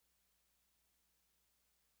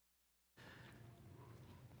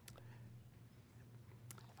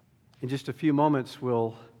In just a few moments,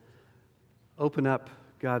 we'll open up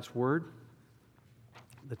God's Word,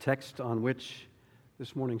 the text on which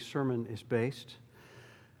this morning's sermon is based.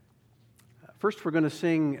 First, we're going to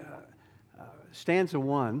sing stanza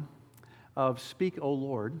 1 of Speak, O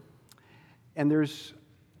Lord. And there's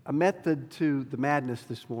a method to the madness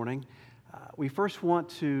this morning. We first want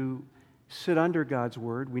to sit under God's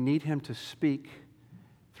Word. We need Him to speak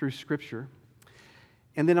through Scripture.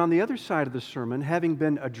 And then on the other side of the sermon, having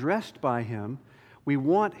been addressed by Him, we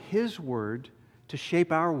want His Word to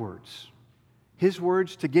shape our words. His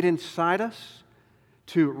words to get inside us,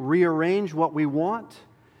 to rearrange what we want,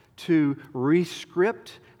 to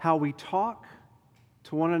re-script how we talk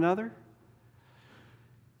to one another.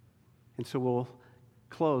 And so we'll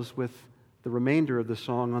close with the remainder of the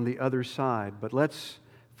song on the other side. But let's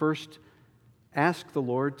first ask the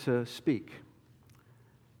Lord to speak.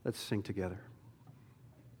 Let's sing together.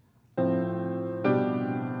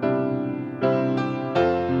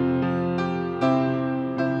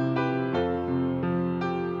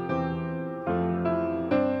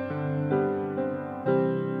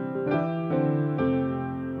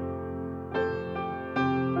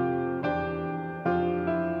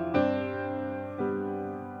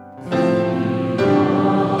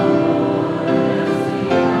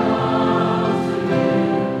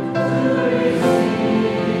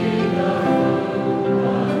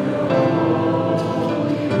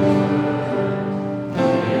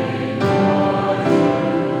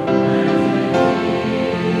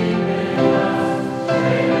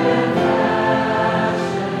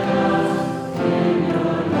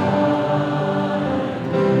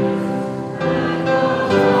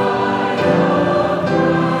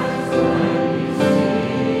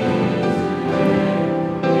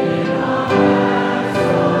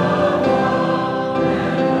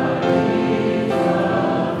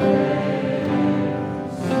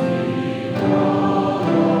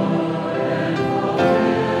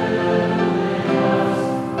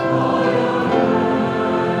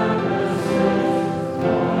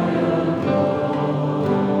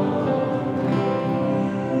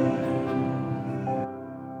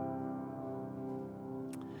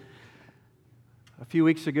 A few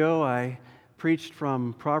weeks ago, I preached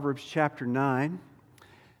from Proverbs chapter 9.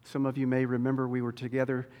 Some of you may remember we were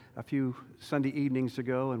together a few Sunday evenings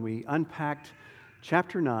ago and we unpacked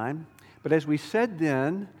chapter 9. But as we said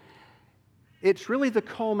then, it's really the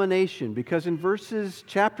culmination, because in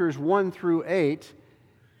chapters 1 through 8,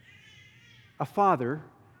 a father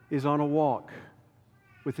is on a walk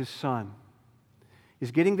with his son.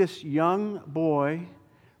 He's getting this young boy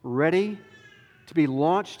ready to be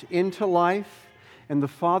launched into life. And the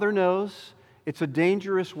father knows it's a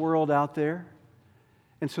dangerous world out there.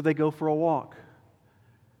 And so they go for a walk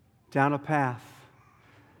down a path.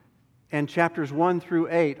 And chapters 1 through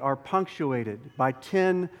 8 are punctuated by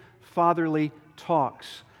 10 fatherly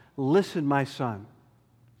talks. Listen, my son.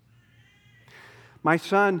 My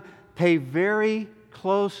son, pay very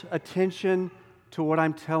close attention to what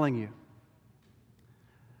I'm telling you.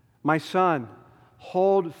 My son,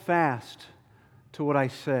 hold fast to what I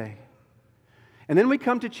say. And then we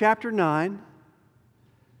come to chapter 9,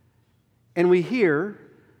 and we hear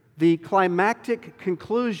the climactic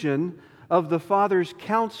conclusion of the Father's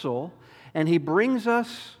counsel, and he brings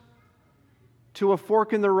us to a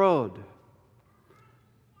fork in the road.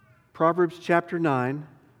 Proverbs chapter 9,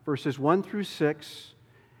 verses 1 through 6,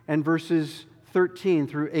 and verses 13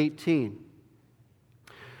 through 18.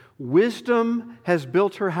 Wisdom has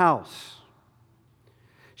built her house.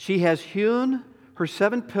 She has hewn her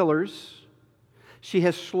 7 pillars. She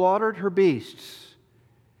has slaughtered her beasts.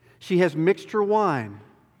 She has mixed her wine.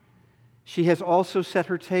 She has also set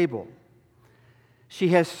her table. She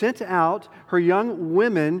has sent out her young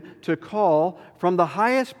women to call from the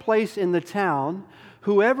highest place in the town,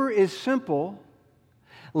 whoever is simple,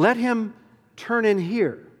 let him turn in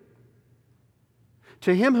here.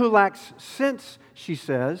 To him who lacks sense, she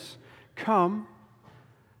says, come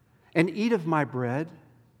and eat of my bread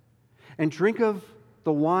and drink of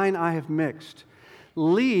the wine I have mixed.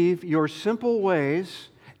 Leave your simple ways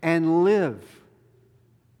and live,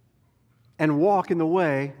 and walk in the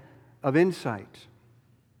way of insight.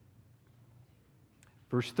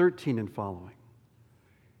 Verse 13 and following.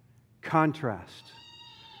 Contrast.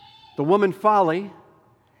 The woman folly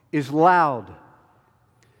is loud.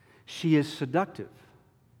 She is seductive,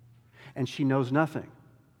 and she knows nothing.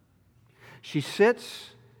 She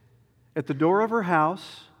sits at the door of her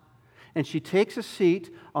house, and she takes a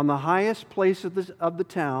seat on the highest place of the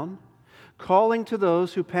town, calling to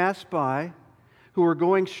those who pass by, who are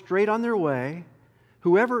going straight on their way,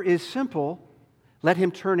 whoever is simple, let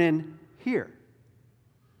him turn in here.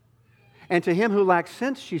 And to him who lacks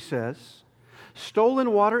sense, she says,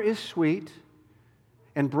 stolen water is sweet,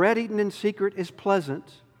 and bread eaten in secret is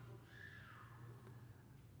pleasant.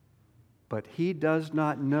 But he does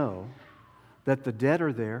not know that the dead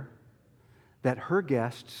are there, that her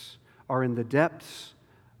guests are in the depths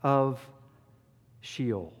of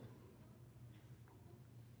Sheol.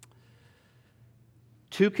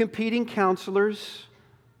 Two competing counselors,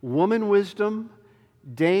 woman wisdom,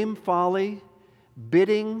 Dame Folly,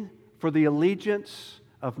 bidding for the allegiance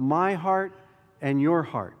of my heart and your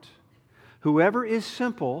heart. Whoever is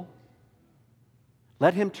simple,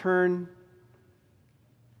 let him turn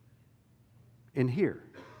in here.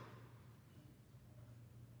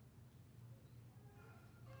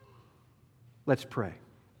 Let's pray.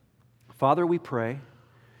 Father, we pray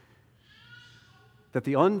that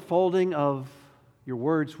the unfolding of your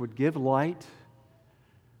words would give light,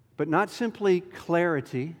 but not simply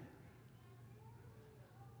clarity,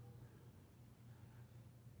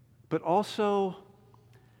 but also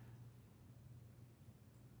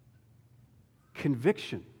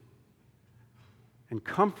conviction and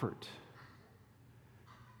comfort,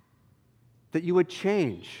 that you would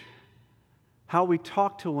change how we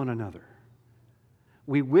talk to one another.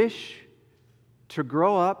 We wish to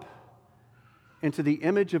grow up into the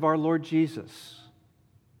image of our Lord Jesus.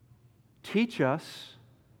 Teach us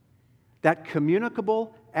that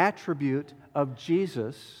communicable attribute of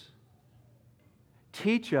Jesus.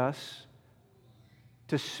 Teach us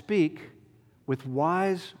to speak with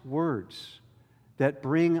wise words that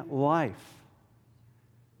bring life.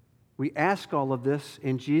 We ask all of this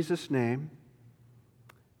in Jesus' name.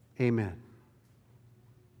 Amen.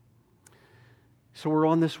 So we're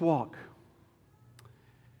on this walk,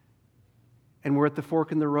 and we're at the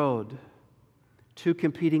fork in the road. Two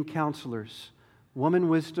competing counselors, woman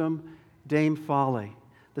wisdom, Dame Folly.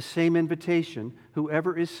 The same invitation,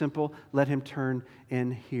 whoever is simple, let him turn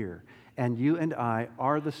in here. And you and I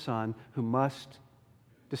are the son who must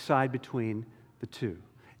decide between the two.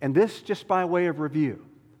 And this, just by way of review,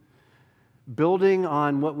 building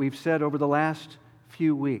on what we've said over the last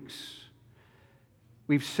few weeks.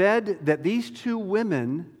 We've said that these two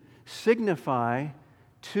women signify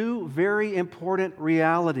two very important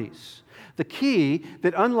realities. The key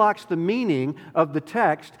that unlocks the meaning of the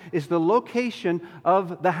text is the location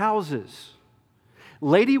of the houses.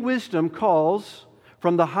 Lady Wisdom calls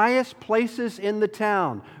from the highest places in the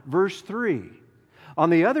town, verse 3. On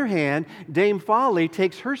the other hand, Dame Folly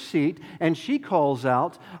takes her seat and she calls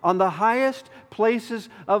out on the highest places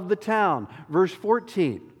of the town, verse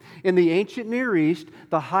 14. In the ancient Near East,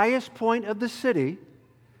 the highest point of the city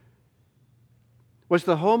was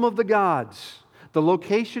the home of the gods, the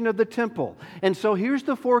location of the temple. And so here's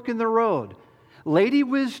the fork in the road. Lady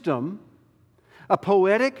Wisdom, a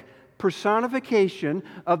poetic personification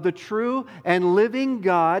of the true and living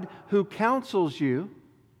God who counsels you,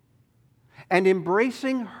 and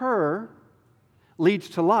embracing her leads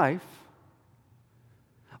to life.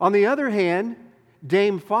 On the other hand,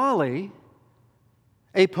 Dame Folly,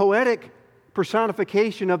 a poetic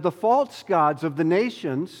personification of the false gods of the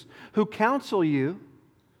nations who counsel you,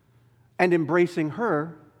 and embracing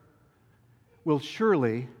her will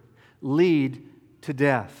surely lead to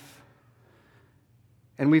death.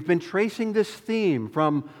 And we've been tracing this theme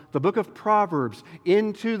from the book of Proverbs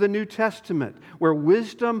into the New Testament, where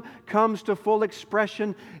wisdom comes to full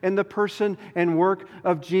expression in the person and work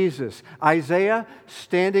of Jesus. Isaiah,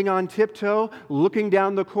 standing on tiptoe, looking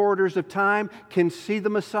down the corridors of time, can see the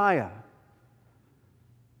Messiah.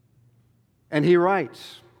 And he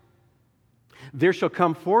writes, "There shall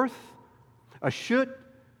come forth a shoot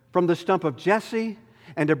from the stump of Jesse,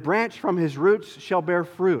 and a branch from his roots shall bear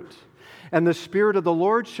fruit. And the Spirit of the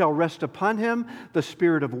Lord shall rest upon him, the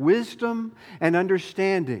Spirit of wisdom and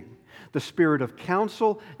understanding, the Spirit of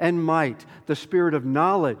counsel and might, the Spirit of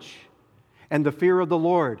knowledge and the fear of the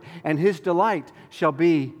Lord. And his delight shall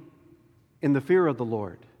be in the fear of the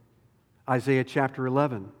Lord." Isaiah chapter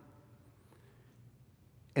 11.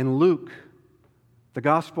 And Luke, the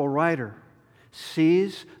gospel writer,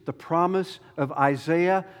 sees the promise of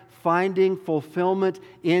Isaiah finding fulfillment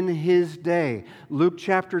in his day. Luke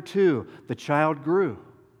chapter 2, the child grew.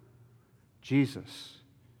 Jesus.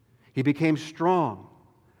 He became strong.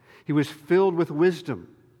 He was filled with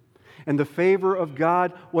wisdom, and the favor of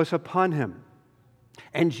God was upon him.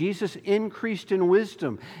 And Jesus increased in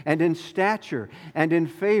wisdom and in stature and in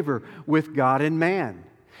favor with God and man.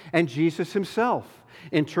 And Jesus himself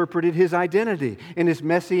interpreted his identity and his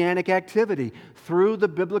messianic activity through the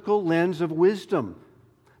biblical lens of wisdom,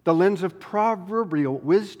 the lens of proverbial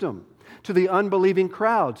wisdom. To the unbelieving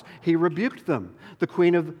crowds, he rebuked them. The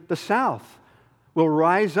queen of the south will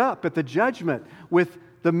rise up at the judgment with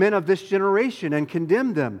the men of this generation and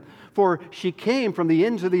condemn them. For she came from the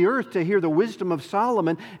ends of the earth to hear the wisdom of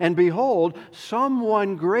Solomon, and behold,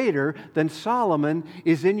 someone greater than Solomon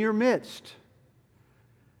is in your midst."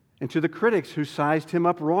 And to the critics who sized him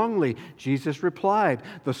up wrongly, Jesus replied,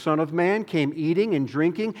 "The Son of Man came eating and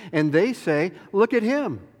drinking, and they say, 'Look at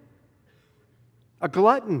him, a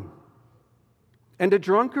glutton and a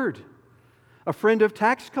drunkard, a friend of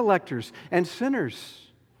tax collectors and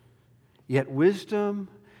sinners.' Yet wisdom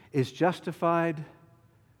is justified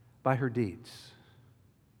by her deeds."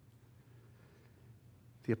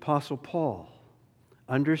 The Apostle Paul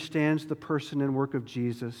understands the person and work of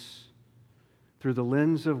Jesus through the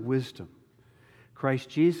lens of wisdom. Christ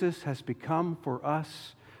Jesus has become for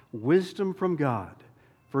us wisdom from God.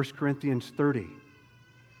 1 Corinthians 30,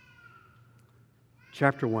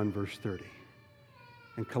 chapter 1, verse 30.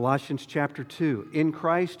 And Colossians chapter 2, "In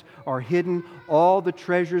Christ are hidden all the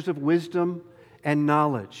treasures of wisdom and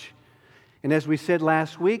knowledge." And as we said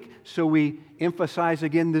last week, so we emphasize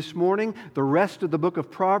again this morning, the rest of the book of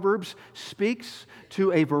Proverbs speaks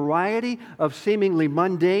to a variety of seemingly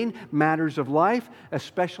mundane matters of life,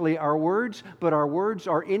 especially our words, but our words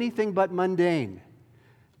are anything but mundane.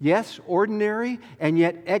 Yes, ordinary, and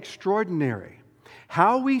yet extraordinary.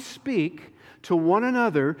 How we speak to one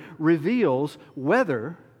another reveals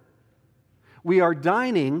whether we are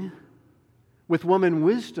dining with woman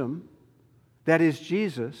wisdom, that is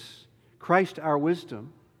Jesus, Christ our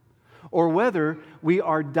wisdom, or whether we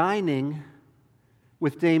are dining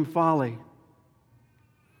with Dame Folly,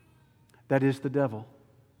 that is the devil.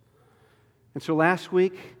 And so last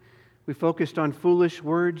week we focused on foolish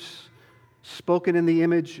words spoken in the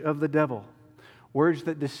image of the devil. Words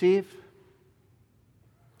that deceive,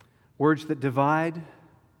 words that divide,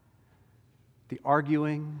 the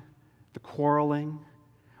arguing, the quarreling,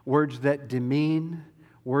 words that demean,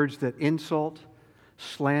 words that insult,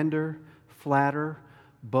 slander, flatter,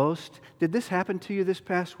 boast. Did this happen to you this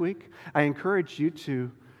past week? I encourage you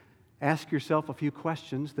to ask yourself a few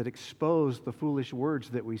questions that expose the foolish words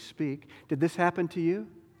that we speak. Did this happen to you?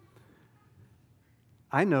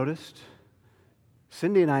 I noticed,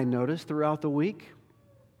 Cindy and I noticed throughout the week,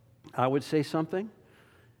 I would say something,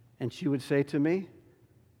 and she would say to me,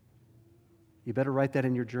 "You better write that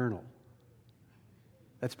in your journal.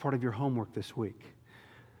 That's part of your homework this week."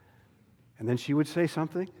 And then she would say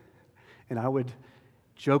something, and I would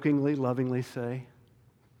jokingly, lovingly say,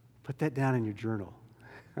 "Put that down in your journal."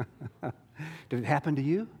 Did it happen to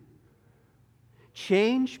you?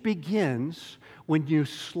 Change begins when you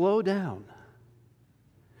slow down.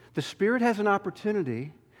 The Spirit has an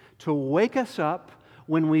opportunity to wake us up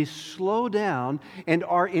when we slow down and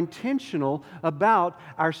are intentional about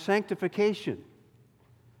our sanctification.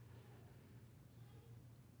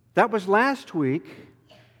 That was last week.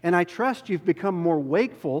 And I trust you've become more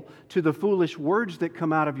wakeful to the foolish words that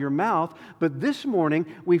come out of your mouth. But this morning,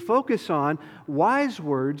 we focus on wise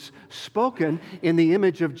words spoken in the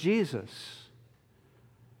image of Jesus.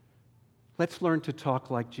 Let's learn to talk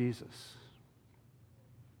like Jesus,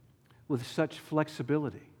 with such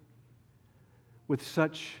flexibility, with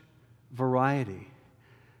such variety,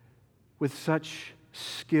 with such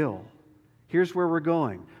skill. Here's where we're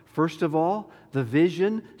going. First of all, the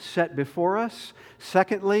vision set before us.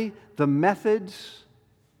 Secondly, the methods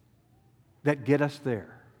that get us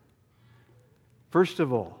there. First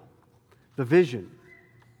of all, the vision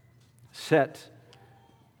set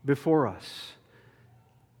before us.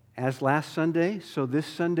 As last Sunday, so this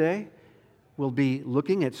Sunday, we'll be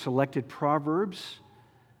looking at selected proverbs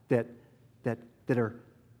that are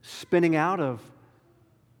spinning out of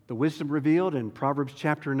the wisdom revealed in Proverbs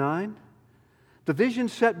chapter 9. The vision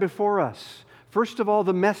set before us. First of all,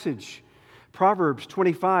 the message. Proverbs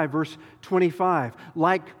 25, verse 25.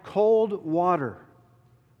 "Like cold water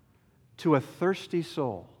to a thirsty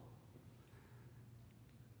soul,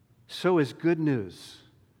 so is good news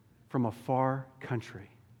from a far country."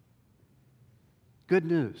 Good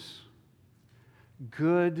news.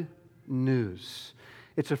 Good news.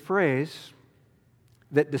 It's a phrase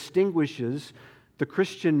that distinguishes the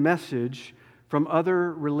Christian message from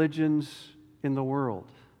other religions in the world.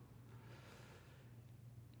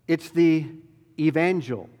 It's the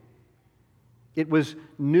evangel. It was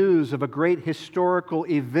news of a great historical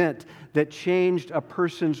event that changed a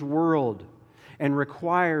person's world and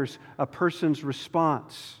requires a person's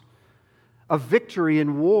response. A victory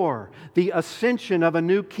in war, the ascension of a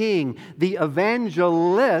new king. The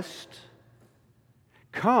evangelist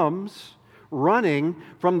comes running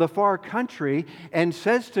from the far country and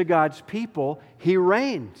says to God's people, He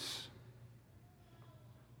reigns.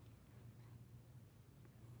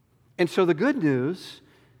 And so the good news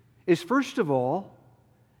is, first of all,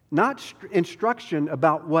 not instruction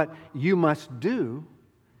about what you must do.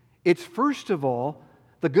 It's first of all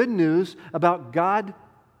the good news about God,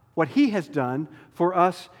 what He has done for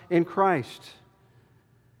us in Christ.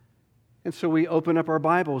 And so we open up our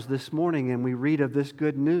Bibles this morning and we read of this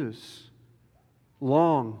good news.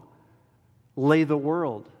 Long lay the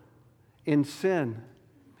world in sin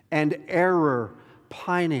and error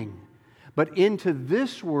pining. But into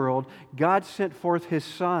this world, God sent forth His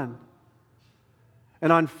Son. And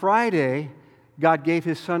on Friday, God gave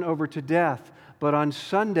His Son over to death. But on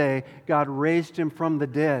Sunday, God raised Him from the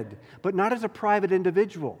dead. But not as a private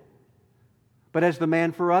individual, but as the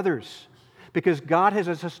man for others. Because God has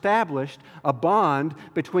established a bond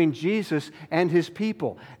between Jesus and His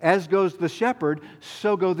people. As goes the shepherd,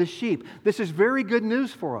 so go the sheep. This is very good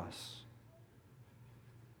news for us.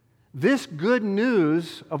 This good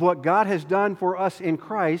news of what God has done for us in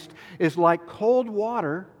Christ is like cold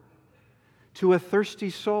water to a thirsty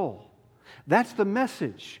soul. That's the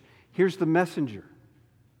message. Here's the messenger.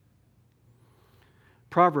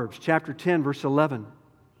 Proverbs chapter 10, verse 11.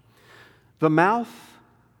 The mouth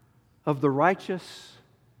of the righteous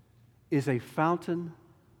is a fountain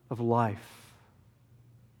of life.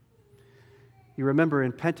 You remember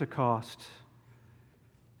in Pentecost,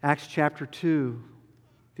 Acts chapter 2,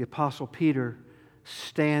 the Apostle Peter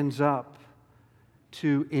stands up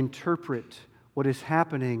to interpret what is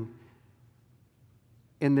happening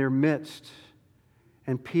in their midst.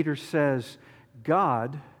 And Peter says,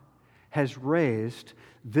 God has raised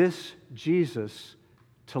this Jesus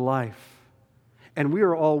to life. And we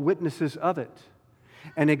are all witnesses of it.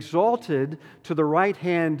 And exalted to the right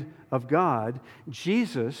hand of God,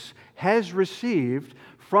 Jesus has received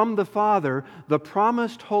from the Father the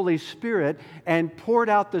promised Holy Spirit and poured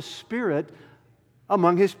out the Spirit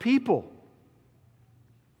among His people.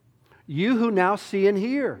 You who now see and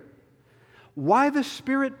hear. Why the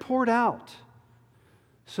Spirit poured out?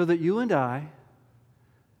 So that you and I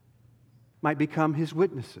might become His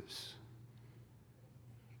witnesses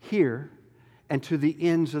here and to the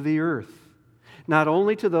ends of the earth. Not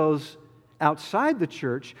only to those outside the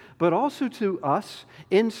church, but also to us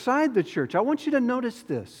inside the church. I want you to notice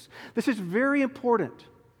this. This is very important.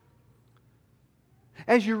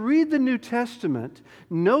 As you read the New Testament,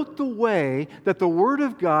 note the way that the Word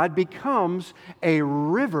of God becomes a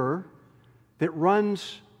river that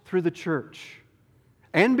runs through the church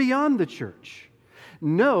and beyond the church.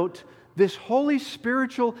 Note this holy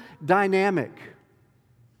spiritual dynamic.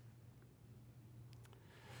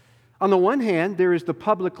 On the one hand, there is the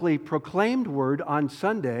publicly proclaimed word on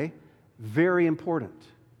Sunday, very important.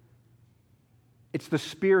 It's the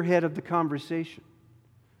spearhead of the conversation.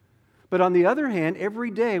 But on the other hand, every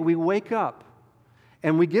day we wake up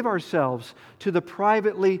and we give ourselves to the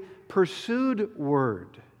privately pursued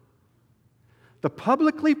word. The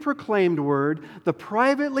publicly proclaimed word, the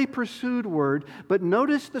privately pursued word, but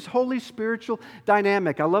notice this holy spiritual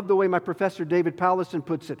dynamic. I love the way my professor David Powlison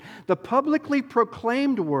puts it. The publicly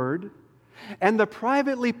proclaimed word and the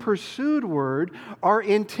privately pursued word are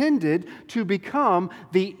intended to become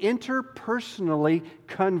the interpersonally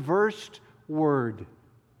conversed word.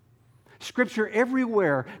 Scripture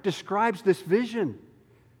everywhere describes this vision.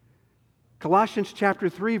 Colossians chapter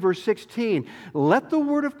 3, verse 16, let the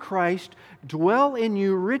word of Christ dwell in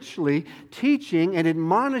you richly, teaching and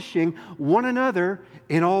admonishing one another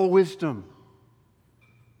in all wisdom.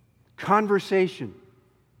 Conversation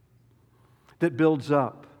that builds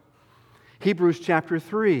up. Hebrews chapter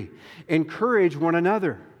 3, encourage one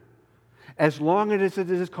another as long as it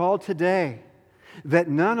is called today, that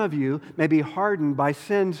none of you may be hardened by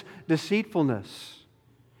sin's deceitfulness.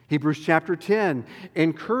 Hebrews chapter 10,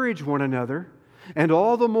 encourage one another, and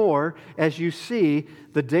all the more as you see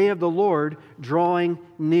the day of the Lord drawing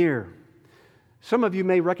near. Some of you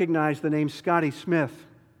may recognize the name Scotty Smith.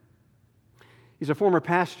 He's a former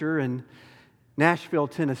pastor in Nashville,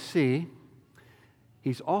 Tennessee.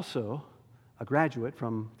 He's also a graduate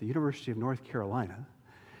from the University of North Carolina.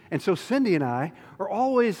 And so Cindy and I are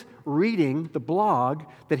always reading the blog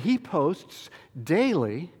that he posts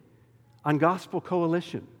daily on Gospel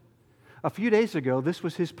Coalition. A few days ago, this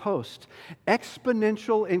was his post,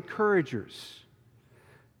 Exponential Encouragers.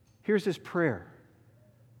 Here's his prayer.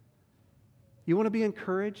 You want to be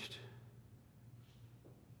encouraged?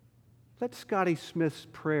 Let Scotty Smith's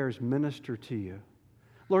prayers minister to you.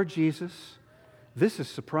 Lord Jesus, this is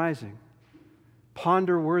surprising,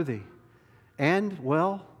 ponder-worthy, and,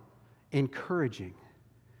 well, encouraging.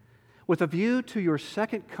 With a view to your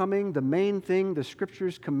second coming, the main thing the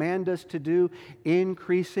Scriptures command us to do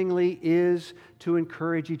increasingly is to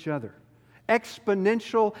encourage each other.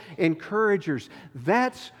 exponential encouragers.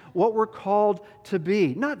 That's what we're called to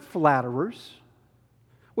be, not flatterers,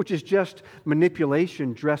 which is just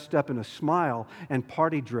manipulation dressed up in a smile and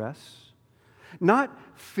party dress, not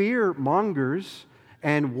fear mongers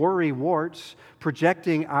and worry warts,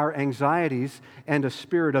 projecting our anxieties and a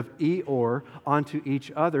spirit of Eeyore onto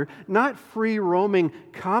each other, not free-roaming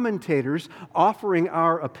commentators offering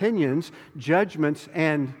our opinions, judgments,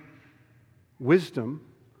 and wisdom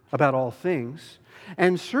about all things,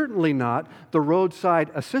 and certainly not the roadside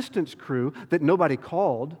assistance crew that nobody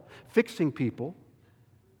called, fixing people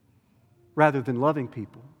rather than loving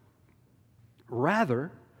people.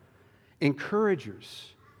 Rather,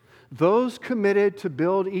 encouragers, those committed to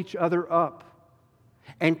build each other up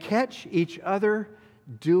and catch each other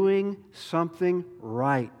doing something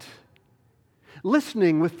right.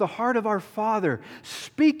 Listening with the heart of our Father,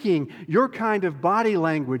 speaking your kind of body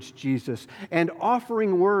language, Jesus, and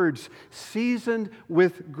offering words seasoned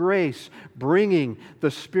with grace, bringing the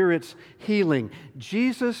Spirit's healing.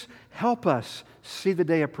 Jesus, help us see the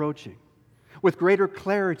day approaching with greater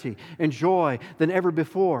clarity and joy than ever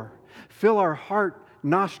before. Fill our heart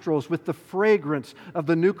nostrils with the fragrance of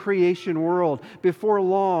the new creation world. Before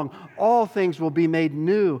long, all things will be made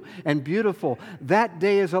new and beautiful. That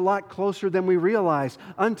day is a lot closer than we realize.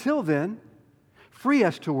 Until then, free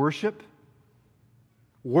us to worship,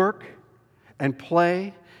 work, and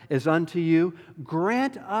play as unto you.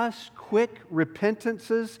 Grant us quick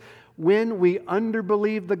repentances when we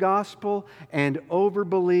underbelieve the gospel and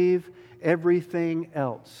overbelieve everything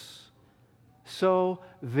else. So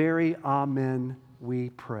very amen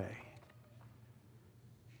we pray.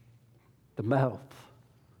 The mouth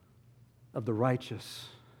of the righteous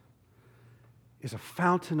is a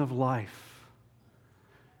fountain of life.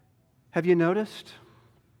 Have you noticed?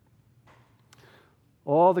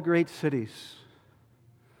 All the great cities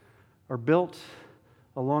are built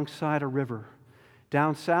alongside a river.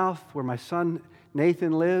 Down south, where my son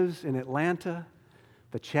Nathan lives in Atlanta,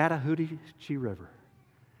 the Chattahoochee River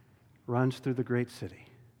runs through the great city.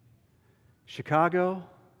 Chicago,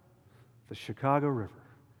 the Chicago River.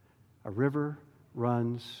 A river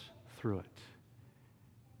runs through it.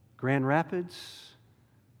 Grand Rapids,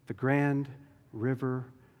 the Grand River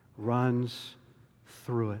runs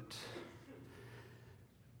through it.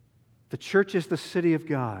 The church is the city of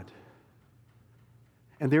God.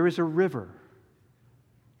 And there is a river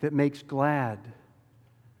that makes glad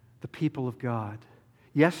the people of God.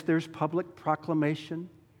 Yes, there's public proclamation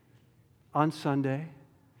on Sunday.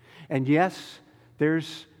 And yes,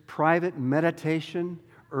 there's private meditation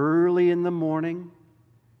early in the morning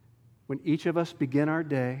when each of us begin our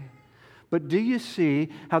day. But do you see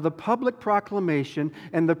how the public proclamation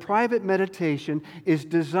and the private meditation is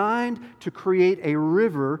designed to create a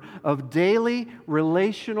river of daily,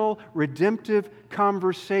 relational, redemptive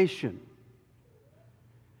conversation?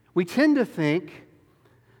 We tend to think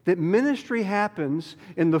that ministry happens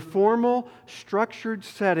in the formal, structured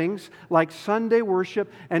settings like Sunday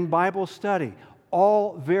worship and Bible study.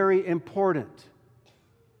 All very important.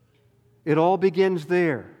 It all begins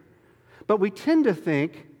there. But we tend to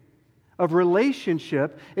think of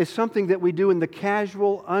relationship as something that we do in the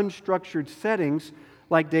casual, unstructured settings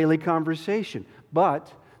like daily conversation.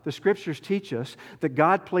 But the Scriptures teach us that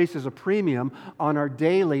God places a premium on our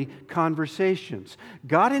daily conversations.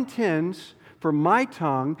 God intends for my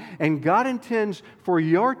tongue, and God intends for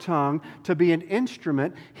your tongue to be an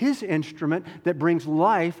instrument, His instrument, that brings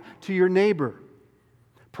life to your neighbor.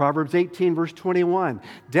 Proverbs 18, verse 21.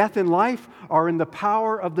 Death and life are in the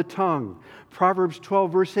power of the tongue. Proverbs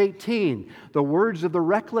 12, verse 18. The words of the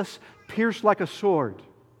reckless pierce like a sword,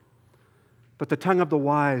 but the tongue of the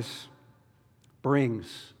wise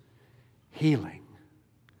brings healing.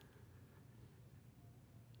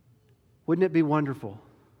 Wouldn't it be wonderful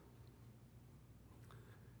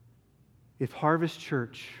if Harvest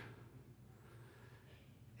Church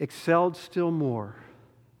excelled still more,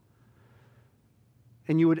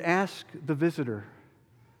 and you would ask the visitor,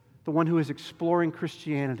 the one who is exploring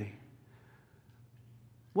Christianity,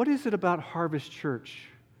 what is it about Harvest Church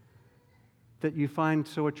that you find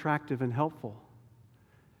so attractive and helpful?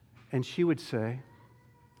 And she would say,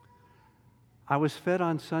 I was fed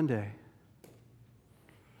on Sunday,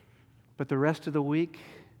 but the rest of the week,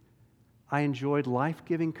 I enjoyed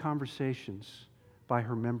life-giving conversations by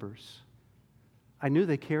her members. I knew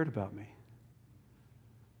they cared about me.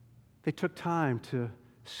 They took time to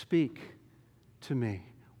speak to me,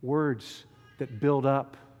 words that build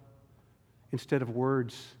up instead of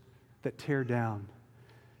words that tear down.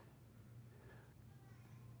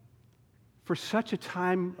 For such a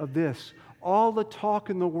time of this, all the talk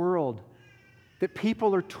in the world that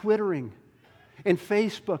people are twittering and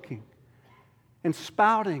Facebooking and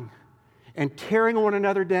spouting and tearing one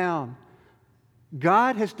another down.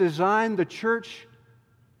 God has designed the church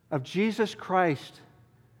of Jesus Christ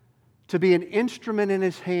to be an instrument in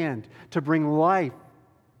His hand to bring life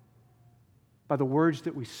by the words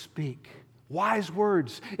that we speak. Wise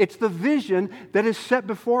words. It's the vision that is set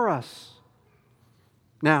before us.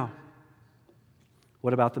 Now,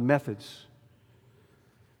 what about the methods?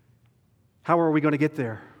 How are we going to get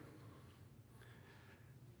there?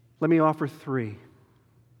 Let me offer 3.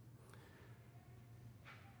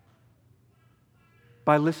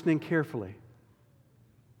 By listening carefully.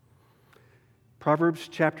 Proverbs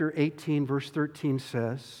chapter 18, verse 13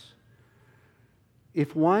 says,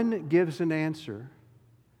 if one gives an answer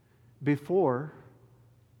before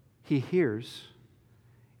he hears,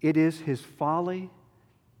 it is his folly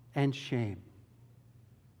and shame.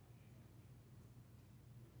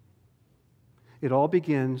 It all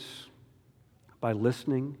begins by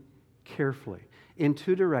listening carefully in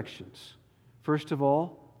 2 directions. First of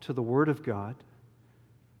all, to the Word of God,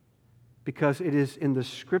 because it is in the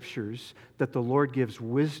Scriptures that the Lord gives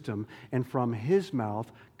wisdom, and from His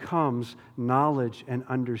mouth comes knowledge and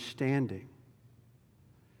understanding.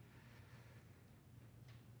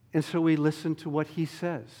 And so we listen to what He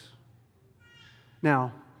says.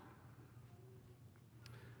 Now,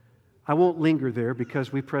 I won't linger there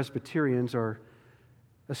because we Presbyterians are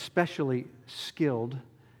especially skilled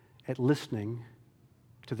at listening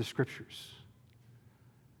to the Scriptures.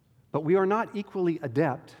 But we are not equally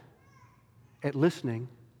adept at listening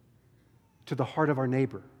to the heart of our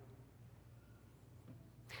neighbor.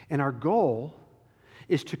 And our goal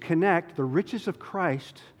is to connect the riches of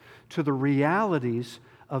Christ to the realities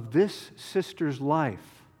of this sister's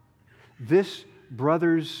life, this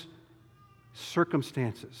brother's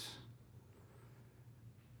circumstances.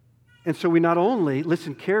 And so we not only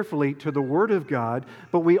listen carefully to the Word of God,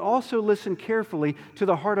 but we also listen carefully to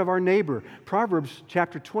the heart of our neighbor. Proverbs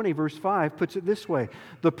chapter 20, verse 5 puts it this way: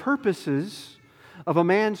 the purposes of a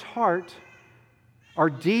man's heart are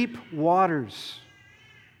deep waters,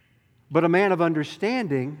 but a man of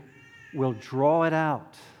understanding will draw it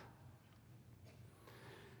out.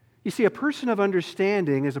 You see, a person of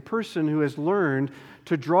understanding is a person who has learned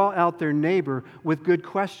to draw out their neighbor with good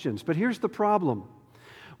questions. But here's the problem.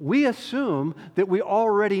 We assume that we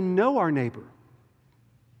already know our neighbor,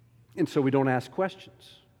 and so we don't ask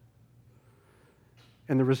questions.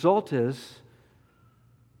 And the result is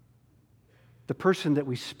the person that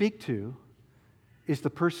we speak to is the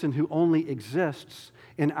person who only exists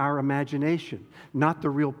in our imagination, not the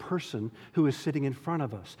real person who is sitting in front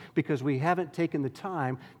of us, because we haven't taken the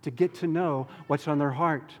time to get to know what's on their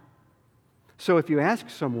heart. So if you ask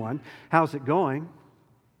someone, how's it going?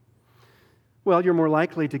 Well, you're more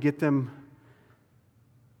likely to get them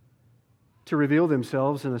to reveal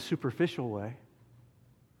themselves in a superficial way.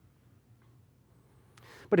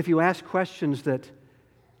 But if you ask questions that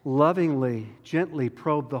lovingly, gently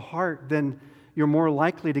probe the heart, then you're more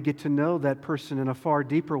likely to get to know that person in a far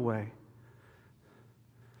deeper way.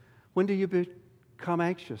 When do you become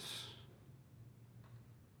anxious?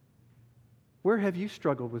 Where have you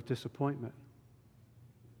struggled with disappointment?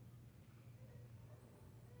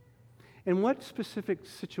 In what specific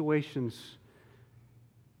situations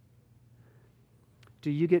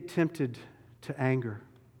do you get tempted to anger?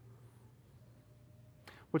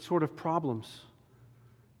 What sort of problems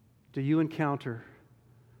do you encounter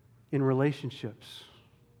in relationships?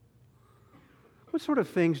 What sort of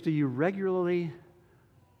things do you regularly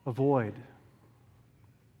avoid?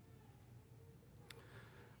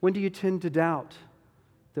 When do you tend to doubt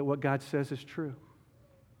that what God says is true?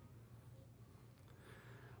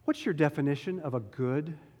 What's your definition of a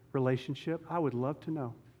good relationship? I would love to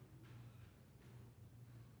know.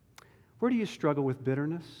 Where do you struggle with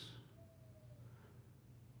bitterness?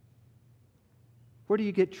 Where do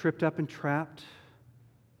you get tripped up and trapped?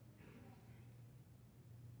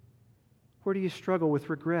 Where do you struggle with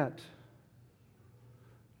regret?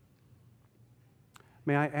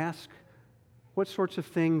 May I ask, what sorts of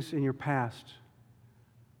things in your past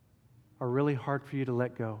are really hard for you to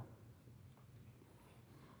let go?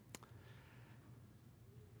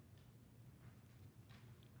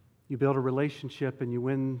 You build a relationship and you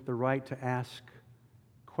win the right to ask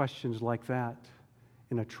questions like that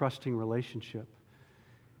in a trusting relationship.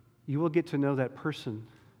 You will get to know that person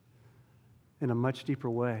in a much deeper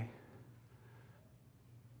way.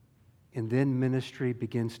 And then ministry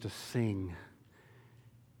begins to sing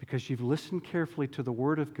because you've listened carefully to the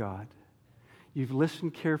Word of God. You've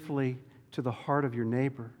listened carefully to the heart of your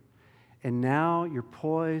neighbor. And now you're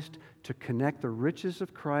poised to connect the riches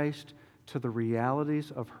of Christ to the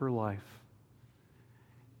realities of her life.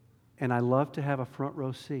 And I love to have a front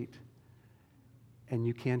row seat. And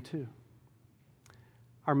you can too.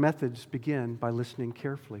 Our methods begin by listening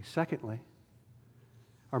carefully. Secondly,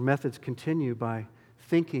 our methods continue by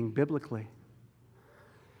thinking biblically.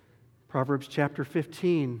 Proverbs chapter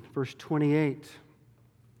 15, verse 28.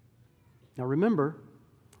 Now remember,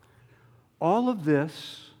 all of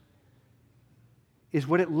this is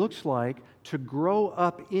what it looks like to grow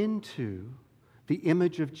up into the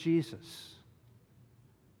image of Jesus,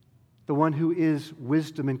 the one who is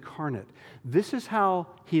wisdom incarnate. This is how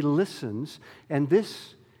he listens, and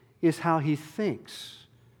this is how he thinks.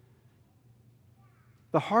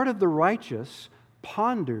 The heart of the righteous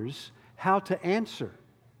ponders how to answer,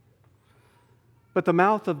 but the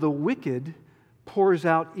mouth of the wicked pours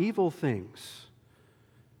out evil things.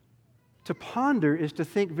 To ponder is to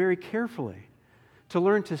think very carefully, to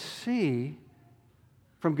learn to see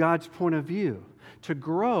from God's point of view, to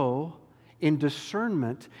grow in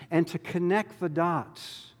discernment and to connect the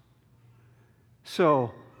dots.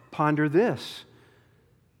 So, ponder this.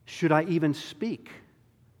 Should I even speak?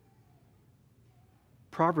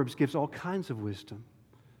 Proverbs gives all kinds of wisdom.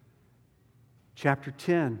 Chapter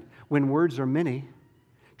 10, when words are many,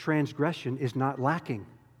 transgression is not lacking.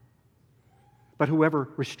 But whoever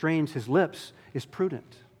restrains his lips is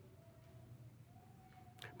prudent.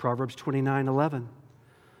 Proverbs 29:11,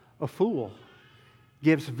 a fool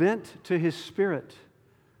gives vent to his spirit,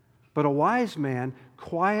 but a wise man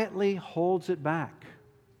quietly holds it back.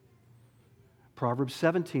 Proverbs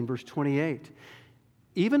 17, verse 28,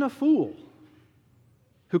 even a fool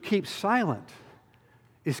who keeps silent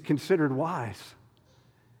is considered wise.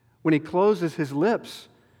 When he closes his lips,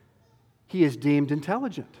 he is deemed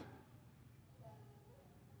intelligent.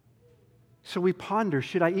 So we ponder,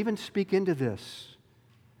 should I even speak into this?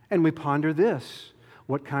 And we ponder this,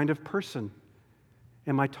 what kind of person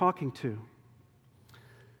am I talking to?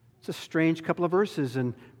 It's a strange couple of verses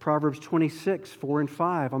in Proverbs 26, 4 and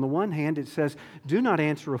 5. On the one hand, it says, do not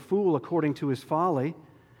answer a fool according to his folly,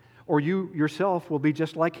 or you yourself will be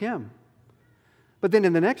just like him. But then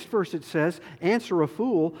in the next verse it says, answer a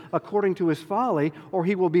fool according to his folly, or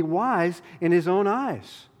he will be wise in his own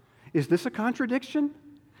eyes. Is this a contradiction?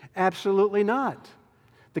 Absolutely not.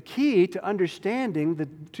 The key to understanding the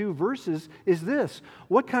two verses is this.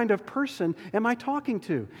 What kind of person am I talking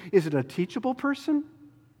to? Is it a teachable person?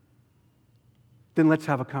 Then let's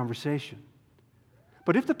have a conversation.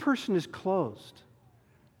 But if the person is closed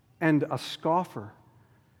and a scoffer,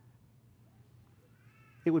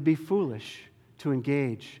 it would be foolish to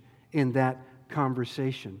engage in that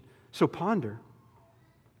conversation. So ponder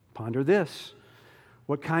this.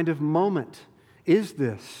 What kind of moment is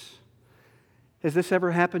this? Has this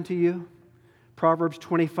ever happened to you? Proverbs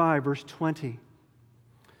 25, verse 20.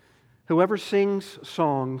 Whoever sings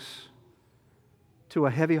songs to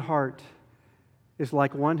a heavy heart is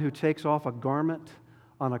like one who takes off a garment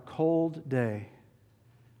on a cold day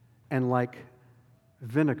and like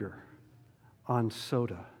vinegar on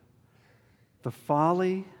soda. The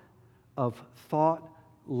folly of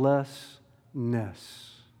thoughtlessness.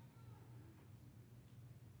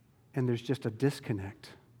 And there's just a disconnect.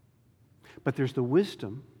 But there's the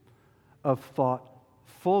wisdom of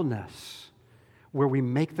thoughtfulness, where we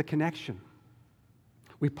make the connection.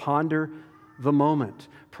 We ponder the moment.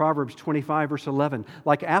 Proverbs 25, verse 11.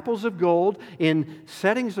 Like apples of gold in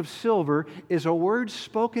settings of silver is a word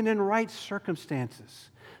spoken in right circumstances.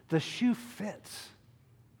 The shoe fits.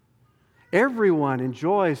 Everyone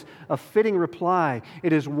enjoys a fitting reply.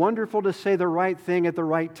 It is wonderful to say the right thing at the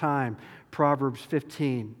right time. Proverbs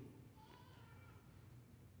 15.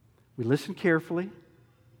 We listen carefully,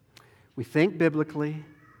 we think biblically,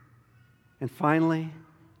 and finally,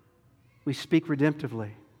 we speak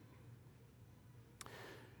redemptively.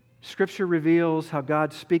 Scripture reveals how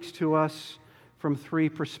God speaks to us from three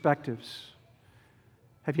perspectives.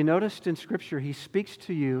 Have you noticed in Scripture, He speaks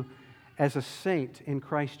to you as a saint in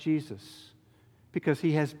Christ Jesus because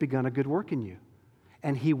He has begun a good work in you.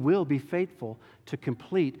 And He will be faithful to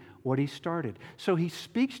complete what He started. So He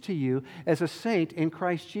speaks to you as a saint in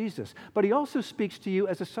Christ Jesus. But He also speaks to you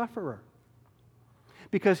as a sufferer.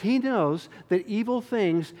 Because He knows that evil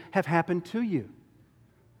things have happened to you.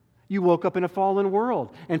 You woke up in a fallen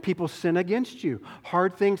world and people sin against you.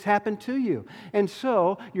 Hard things happen to you. And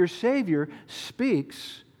so your Savior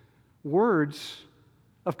speaks words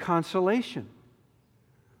of consolation.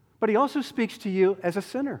 But He also speaks to you as a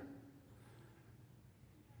sinner.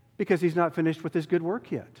 Because He's not finished with His good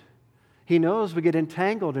work yet. He knows we get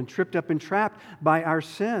entangled and tripped up and trapped by our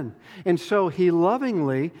sin. And so He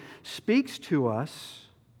lovingly speaks to us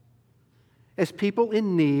as people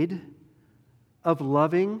in need of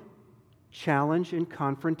loving challenge, and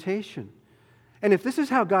confrontation. And if this is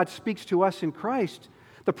how God speaks to us in Christ,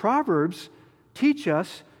 the Proverbs teach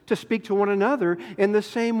us to speak to one another in the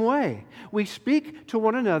same way. We speak to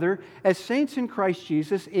one another as saints in Christ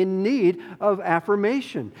Jesus in need of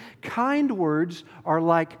affirmation. Kind words are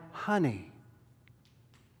like honey,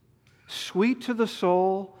 sweet to the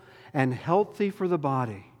soul and healthy for the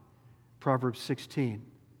body. Proverbs 16.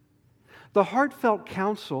 The heartfelt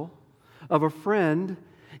counsel of a friend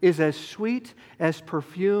is as sweet as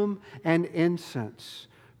perfume and incense.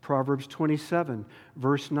 Proverbs 27,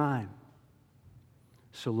 verse 9.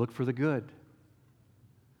 So look for the good.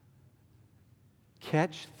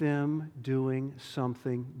 Catch them doing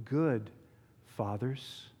something good,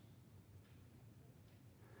 fathers.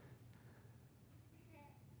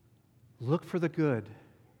 Look for the good.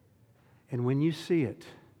 And when you see it,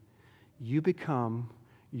 you become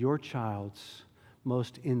your child's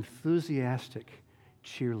most enthusiastic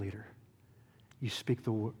cheerleader. You speak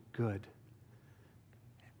the good.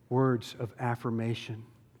 Words of affirmation.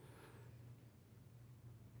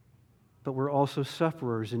 But we're also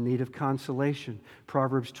sufferers in need of consolation.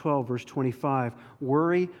 Proverbs 12, verse 25.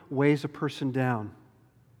 Worry weighs a person down.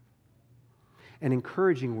 An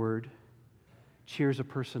encouraging word cheers a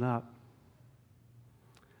person up.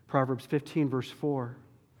 Proverbs 15, verse 4.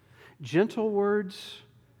 Gentle words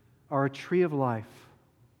are a tree of life.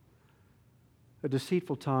 A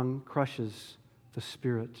deceitful tongue crushes the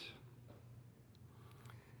spirit.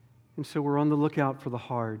 And so we're on the lookout for the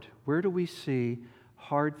hard. Where do we see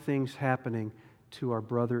hard things happening to our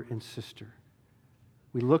brother and sister?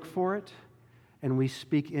 We look for it and we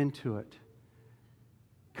speak into it.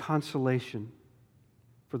 Consolation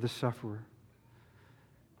for the sufferer.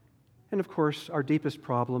 And of course, our deepest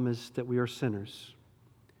problem is that we are sinners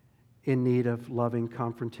in need of loving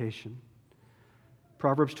confrontation.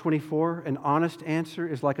 Proverbs 24, an honest answer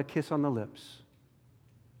is like a kiss on the lips.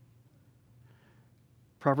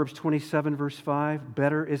 Proverbs 27, verse 5,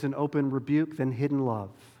 better is an open rebuke than hidden love.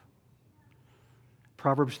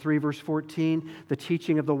 Proverbs 3, verse 14, the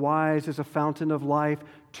teaching of the wise is a fountain of life,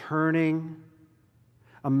 turning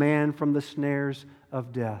a man from the snares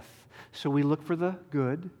of death. So we look for the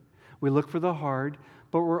good, we look for the hard,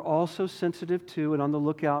 but we're also sensitive to and on the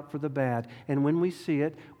lookout for the bad. And when we see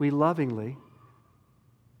it, we lovingly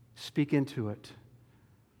speak into it.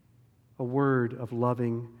 A word of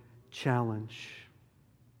loving challenge.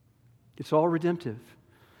 It's all redemptive.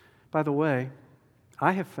 By the way,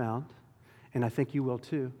 I have found, and I think you will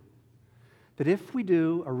too, that if we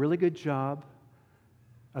do a really good job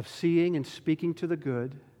of seeing and speaking to the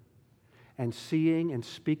good and seeing and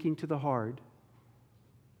speaking to the hard,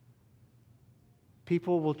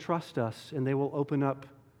 people will trust us and they will open up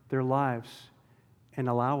their lives and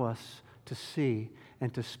allow us to see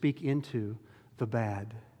and to speak into the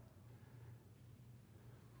bad.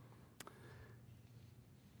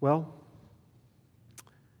 Well,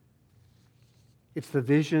 it's the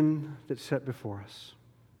vision that's set before us.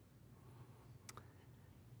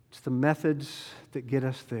 It's the methods that get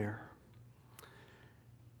us there.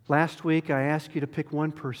 Last week, I asked you to pick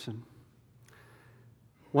one person.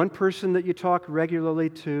 One person that you talk regularly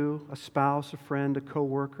to, a spouse, a friend, a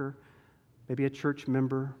coworker, maybe a church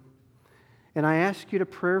member. And I ask you to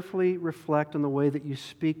prayerfully reflect on the way that you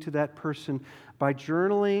speak to that person by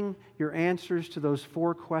journaling your answers to those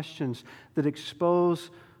 4 questions that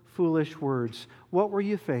expose foolish words. What were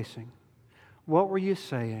you facing? What were you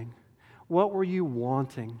saying? What were you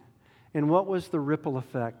wanting? And what was the ripple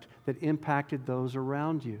effect that impacted those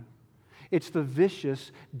around you? It's the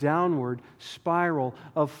vicious downward spiral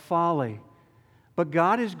of folly. But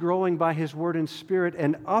God is growing by His Word and Spirit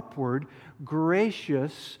an upward,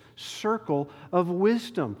 gracious circle of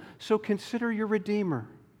wisdom. So consider your Redeemer.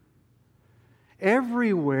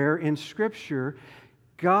 Everywhere in Scripture,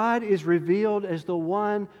 God is revealed as the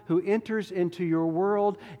one who enters into your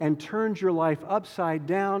world and turns your life upside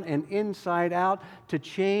down and inside out to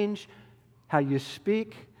change how you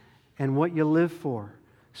speak and what you live for.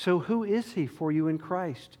 So who is He for you in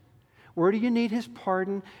Christ? Where do you need His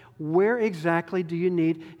pardon? Where exactly do you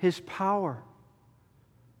need His power?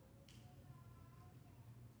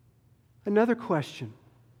 Another question.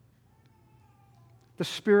 The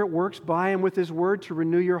Spirit works by and with His Word to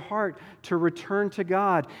renew your heart, to return to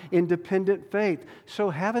God in dependent faith. So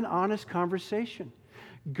have an honest conversation.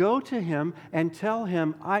 Go to Him and tell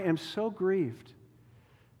Him, I am so grieved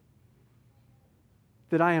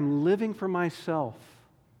that I am living for myself,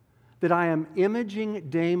 that I am imaging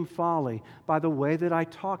Dame Folly by the way that I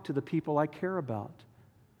talk to the people I care about.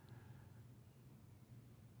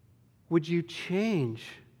 Would you change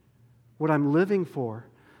what I'm living for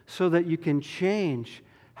so that you can change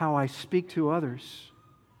how I speak to others.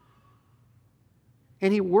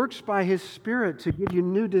 And He works by His Spirit to give you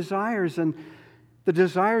new desires, and the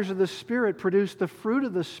desires of the Spirit produce the fruit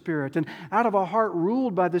of the Spirit. And out of a heart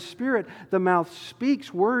ruled by the Spirit, the mouth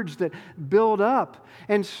speaks words that build up.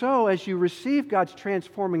 And so, as you receive God's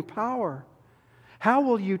transforming power, how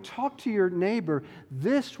will you talk to your neighbor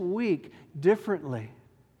this week differently?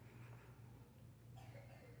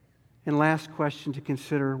 And last question to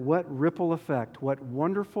consider, what ripple effect, what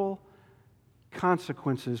wonderful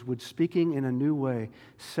consequences would speaking in a new way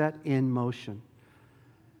set in motion?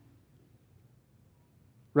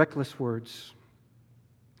 Reckless words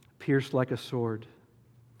pierce like a sword,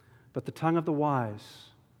 but the tongue of the wise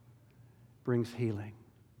brings healing.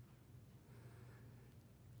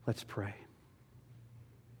 Let's pray.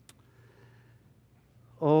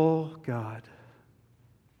 Oh God,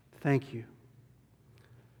 thank you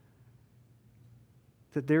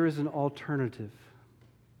that there is an alternative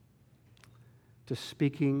to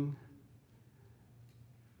speaking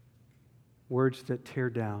words that tear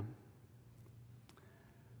down.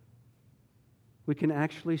 We can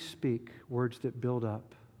actually speak words that build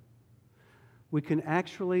up. We can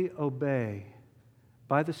actually obey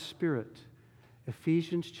by the Spirit.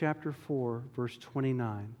 Ephesians chapter 4, verse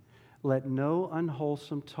 29. Let no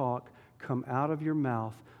unwholesome talk come out of your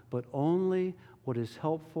mouth, but only what is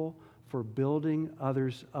helpful for building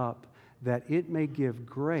others up, that it may give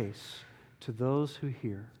grace to those who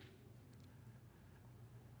hear.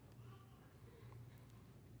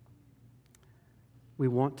 We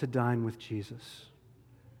want to dine with Jesus.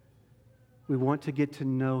 We want to get to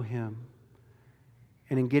know Him.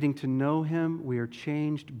 And in getting to know Him, we are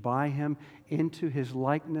changed by Him into His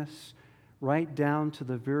likeness, right down to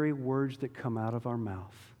the very words that come out of our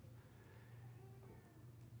mouth.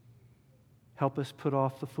 Help us put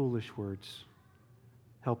off the foolish words.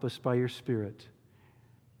 Help us by your Spirit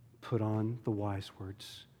put on the wise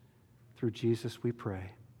words. Through Jesus we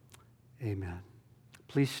pray. Amen.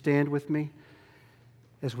 Please stand with me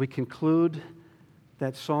as we conclude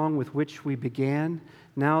that song with which we began.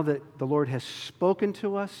 Now that the Lord has spoken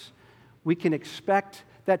to us, we can expect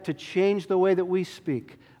that to change the way that we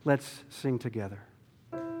speak. Let's sing together.